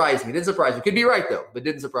didn't surprise me. Could be right though, but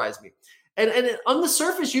didn't surprise me. And on the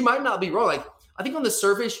surface, you might not be wrong. Like I think on the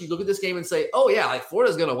surface, you look at this game and say, "Oh yeah, like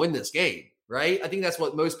Florida's going to win this game." Right? I think that's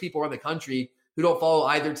what most people around the country who don't follow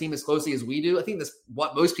either team as closely as we do, I think that's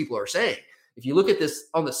what most people are saying. If you look at this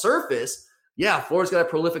on the surface, yeah, Florida's got a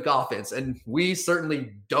prolific offense, and we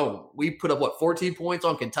certainly don't. We put up, 14 points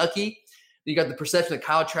on Kentucky. You got the perception that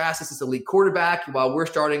Kyle Trask is this elite quarterback, while we're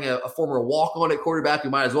starting a former walk-on at quarterback who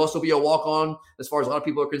might as well still be a walk-on as far as a lot of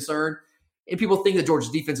people are concerned. And people think that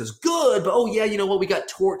Georgia's defense is good, but, oh, yeah, you know what? We got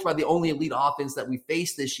torched by the only elite offense that we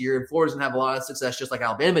faced this year, and Florida's going to have a lot of success just like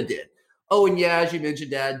Alabama did. Oh, and yeah, as you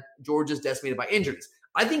mentioned, Dad, Georgia's decimated by injuries.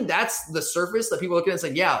 I think that's the surface that people look at and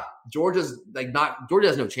say, yeah, Georgia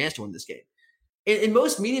has no chance to win this game. And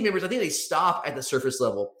most media members, I think they stop at the surface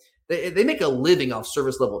level. They make a living off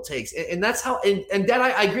surface level takes. And that's how, and Dad,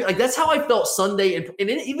 I agree. Like, that's how I felt Sunday and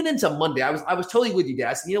even into Monday. I was totally with you,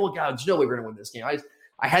 Dad. I said, you know what, God, there's no way we're going to win this game.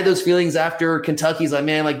 I had those feelings after Kentucky's like,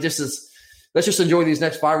 man, like let's just enjoy these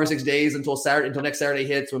next 5 or 6 days until next Saturday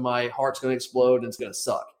hits when my heart's going to explode and it's going to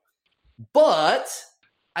suck. But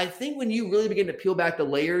I think when you really begin to peel back the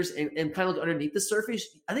layers and kind of look underneath the surface,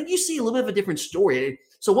 I think you see a little bit of a different story.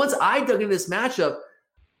 So once I dug into this matchup,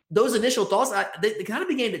 those initial thoughts, they kind of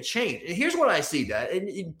began to change. And here's what I see, Dad.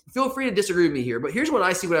 And feel free to disagree with me here, but here's what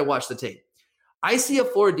I see when I watch the tape. I see a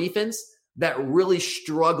Florida defense that really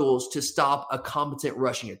struggles to stop a competent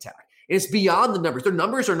rushing attack. And it's beyond the numbers. Their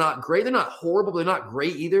numbers are not great. They're not horrible. They're not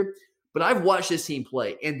great either. But I've watched this team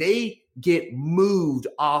play, and they get moved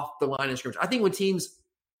off the line of scrimmage. I think when teams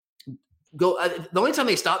go – the only time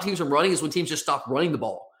they stop teams from running is when teams just stop running the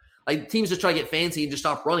ball. Like teams just try to get fancy and just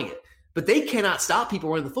stop running it. But they cannot stop people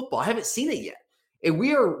running the football. I haven't seen it yet. And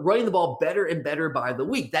we are running the ball better and better by the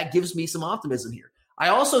week. That gives me some optimism here. I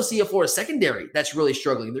also see a Florida secondary that's really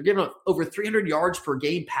struggling. They're giving up over 300 yards per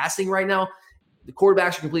game passing right now. The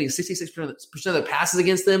quarterbacks are completing 66% of the passes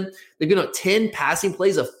against them. They've given up 10 passing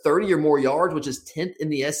plays of 30 or more yards, which is 10th in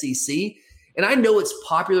the SEC. And I know it's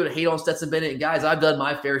popular to hate on Stetson Bennett. And guys, I've done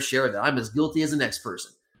my fair share of that. I'm as guilty as the next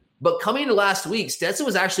person. But coming into last week, Stetson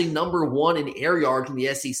was actually number 1 in air yards in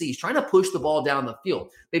the SEC. He's trying to push the ball down the field.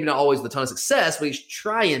 Maybe not always with a ton of success, but he's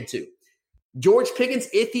trying to. George Pickens,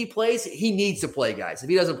 if he plays, he needs to play, guys. If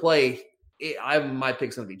he doesn't play, my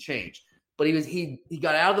pick's going to be changed. But he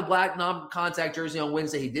got out of the black non-contact jersey on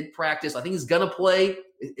Wednesday. He did practice. I think he's going to play.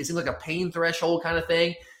 It seems like a pain threshold kind of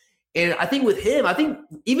thing. And I think with him, I think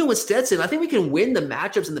even with Stetson, I think we can win the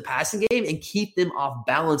matchups in the passing game and keep them off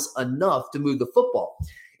balance enough to move the football.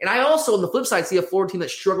 And I also, on the flip side, see a Florida team that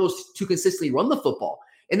struggles to consistently run the football.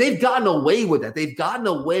 And they've gotten away with that. They've gotten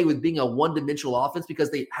away with being a one-dimensional offense because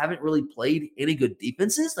they haven't really played any good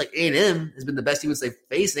defenses. Like A&M has been the best defense they've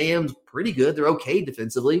faced. A&M's pretty good. They're okay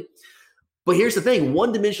defensively. But here's the thing.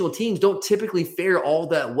 One-dimensional teams don't typically fare all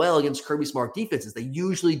that well against Kirby Smart defenses. They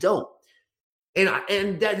usually don't.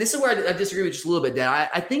 And Dad, this is where I disagree with just a little bit, Dad.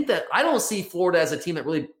 I think that I don't see Florida as a team that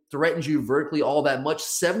really threatens you vertically all that much.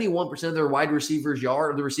 71% of their wide receivers'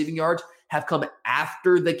 the receiving yards have come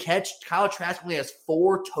after the catch. Kyle Trask only has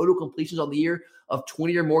 4 total completions on the year of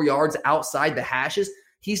 20 or more yards outside the hashes.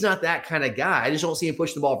 He's not that kind of guy. I just don't see him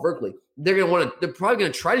pushing the ball vertically. They're probably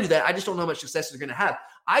going to try to do that. I just don't know how much success they're going to have.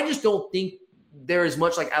 I just don't think they're as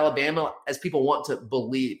much like Alabama as people want to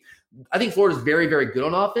believe. I think Florida's very, very good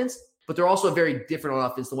on offense, but they're also very different on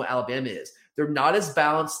offense than what Alabama is. They're not as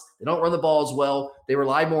balanced. They don't run the ball as well. They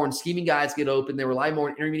rely more on scheming guys get open. They rely more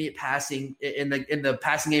on intermediate passing in the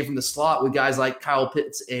passing game from the slot with guys like Kyle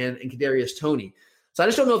Pitts and Kadarius Toney. So I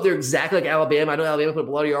just don't know if they're exactly like Alabama. I know Alabama put up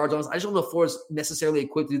a lot of yards on us. I just don't know if Florida's necessarily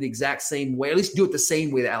equipped to do the exact same way, at least do it the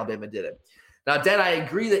same way that Alabama did it. Now, Dad, I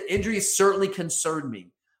agree that injuries certainly concern me,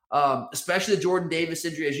 especially the Jordan Davis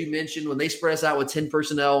injury, as you mentioned. When they spread us out with 10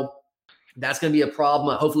 personnel, that's going to be a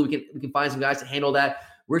problem. Hopefully we can find some guys to handle that.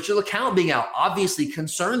 Richard LeCount being out obviously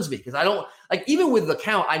concerns me because I don't – even with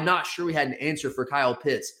LeCount, I'm not sure we had an answer for Kyle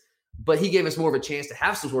Pitts, but he gave us more of a chance to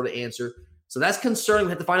have some sort of answer. So that's concerning.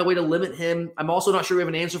 We have to find a way to limit him. I'm also not sure we have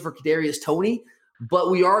an answer for Kadarius Toney,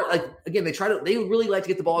 but we are again, they really like to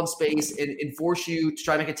get the ball in space and force you to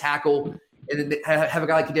try to make a tackle and then have a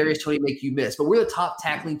guy like Kadarius Toney make you miss. But we're the top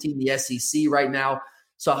tackling team in the SEC right now.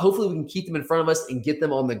 So hopefully we can keep them in front of us and get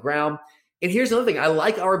them on the ground. And here's another thing. I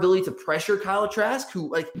like our ability to pressure Kyle Trask,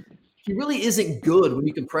 who he really isn't good when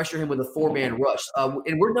you can pressure him with a 4-man rush.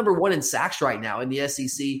 And we're number 1 in sacks right now in the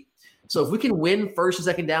SEC. So if we can win first and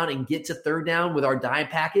second down and get to third down with our dime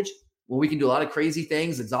package, where we can do a lot of crazy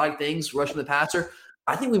things, exotic things, rushing the passer,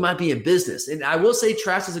 I think we might be in business. And I will say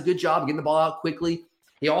Trask does a good job getting the ball out quickly.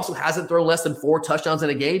 He also hasn't thrown less than 4 touchdowns in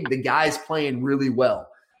a game. The guy's playing really well.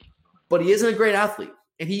 But he isn't a great athlete.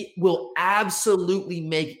 And he will absolutely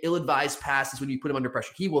make ill-advised passes when you put him under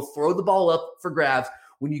pressure. He will throw the ball up for grabs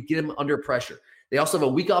when you get him under pressure. They also have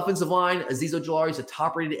a weak offensive line. Azeez Ojulari is a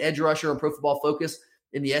top-rated edge rusher on Pro Football Focus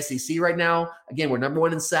in the SEC right now. Again, we're number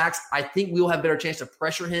 1 in sacks. I think we'll have a better chance to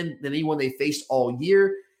pressure him than anyone they faced all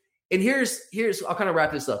year. And here's I'll kind of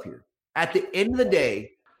wrap this up here. At the end of the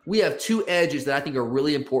day, we have 2 edges that I think are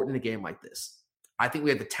really important in a game like this. I think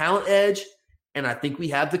we have the talent edge, and I think we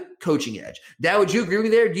have the coaching edge. Dad, would you agree with me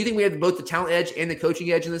there? Do you think we have both the talent edge and the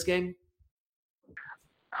coaching edge in this game?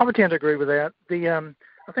 I would tend to agree with that.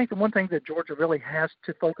 I think the one thing that Georgia really has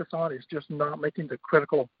to focus on is just not making the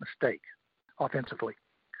critical mistake offensively.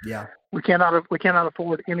 Yeah, we cannot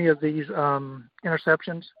afford any of these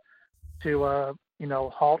interceptions to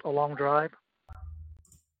halt a long drive.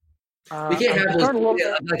 We can't have those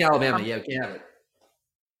like Alabama. We can't have it.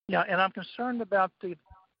 Yeah, and I'm concerned about the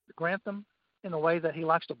Grantham in the way that he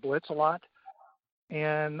likes to blitz a lot.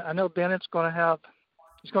 And I know Bennett's going to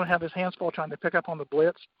have his hands full trying to pick up on the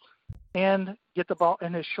blitz and get the ball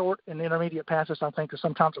in his short and intermediate passes. I think is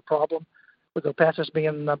sometimes a problem with the passes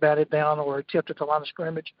being batted down or tipped at the line of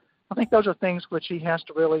scrimmage. I think those are things which he has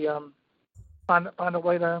to really find a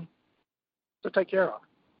way to take care of.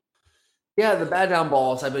 Yeah, the bad down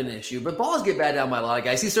balls have been an issue, but balls get bad down by a lot of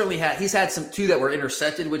guys. He's had some 2 that were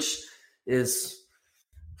intercepted, which is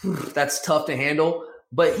that's tough to handle.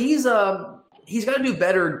 But he's got to do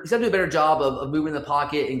better. He's got to do a better job of moving the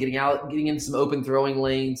pocket and getting into some open throwing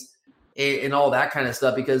lanes and all that kind of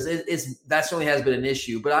stuff because that certainly has been an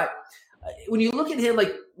issue. But when you look at him,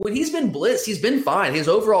 like when he's been blitzed, he's been fine. His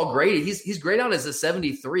overall grade, he's great on as a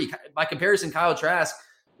 73. By comparison, Kyle Trask,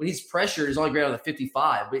 when he's pressured, is only great on a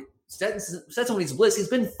 55. But Stetson, when he's blitzed, he's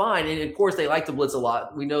been fine. And of course, they like to blitz a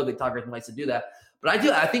lot. We know that Todd Griffin likes to do that. But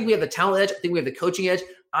I think we have the talent edge. I think we have the coaching edge.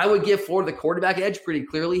 I would give Florida the quarterback edge pretty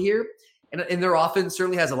clearly here. And their offense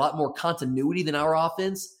certainly has a lot more continuity than our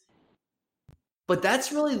offense. But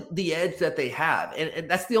that's really the edge that they have. And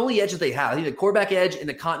that's the only edge that they have. I think the quarterback edge and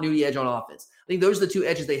the continuity edge on offense. I think those are the 2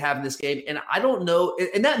 edges they have in this game. And I don't know.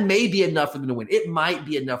 And that may be enough for them to win. It might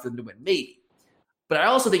be enough for them to win. Maybe. But I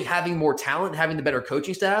also think having more talent, having the better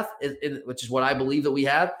coaching staff, which is what I believe that we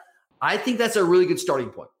have, I think that's a really good starting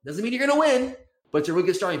point. Doesn't mean you're going to win, but it's a really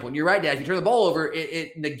good starting point. You're right, Dad. If you turn the ball over,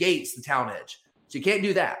 it negates the talent edge. So you can't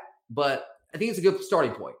do that. But I think it's a good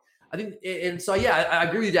starting point. I think, and so, yeah, I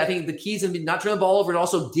agree with you. I think the key is going to be not turning the ball over and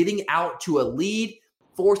also getting out to a lead,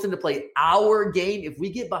 force them to play our game. If we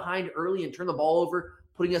get behind early and turn the ball over,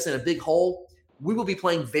 putting us in a big hole, we will be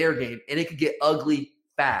playing their game, and it could get ugly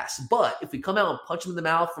fast. But if we come out and punch them in the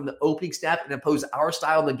mouth from the opening snap and impose our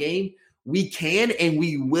style in the game, we can and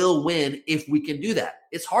we will win if we can do that.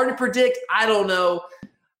 It's hard to predict. I don't know.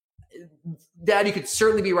 Dad, you could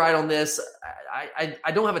certainly be right on this.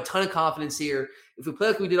 I don't have a ton of confidence here. If we play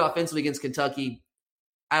like we did offensively against Kentucky,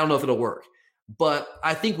 I don't know if it'll work. But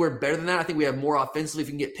I think we're better than that. I think we have more offensively. If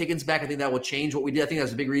we can get Pickens back, I think that will change what we did. I think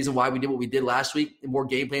that's a big reason why we did what we did last week, and more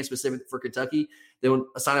game plan specific for Kentucky than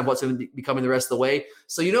a sign of what's going to be coming the rest of the way.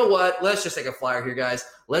 So you know what? Let's just take a flyer here, guys.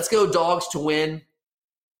 Let's go Dogs to win.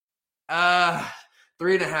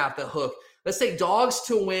 3.5, the hook. Let's take Dogs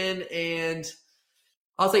to win, and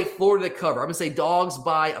I'll take Florida to cover. I'm going to say Dogs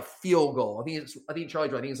by a field goal. I think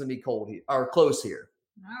Charlie's right. I think it's going to be cold here, or close here.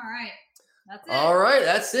 All right. That's it. All right,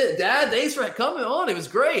 that's it. Dad, thanks for coming on. It was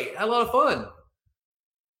great. Had a lot of fun.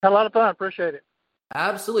 Had a lot of fun. Appreciate it.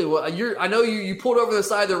 Absolutely. Well, I know you pulled over the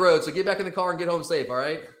side of the road, so get back in the car and get home safe, all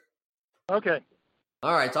right? Okay.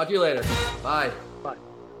 All right, talk to you later. Bye. Bye.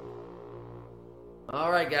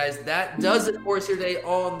 All right, guys, that does it for us here today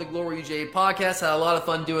on the Glory UGA podcast. Had a lot of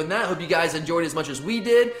fun doing that. Hope you guys enjoyed it as much as we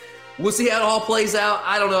did. We'll see how it all plays out.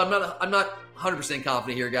 I don't know. I'm not 100%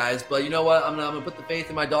 confident here, guys, but you know what? I'm gonna put the faith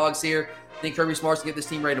in my Dogs here. I think Kirby Smart's gonna get this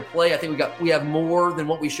team ready to play. I think we have more than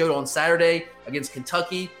what we showed on Saturday against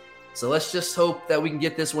Kentucky. So let's just hope that we can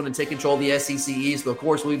get this one and take control of the SEC East. But of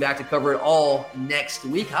course, we'll be back to cover it all next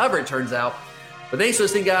week, however it turns out. But thanks for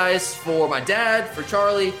listening, guys. For my dad, for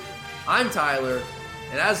Charlie, I'm Tyler.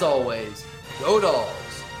 And as always, go Dogs.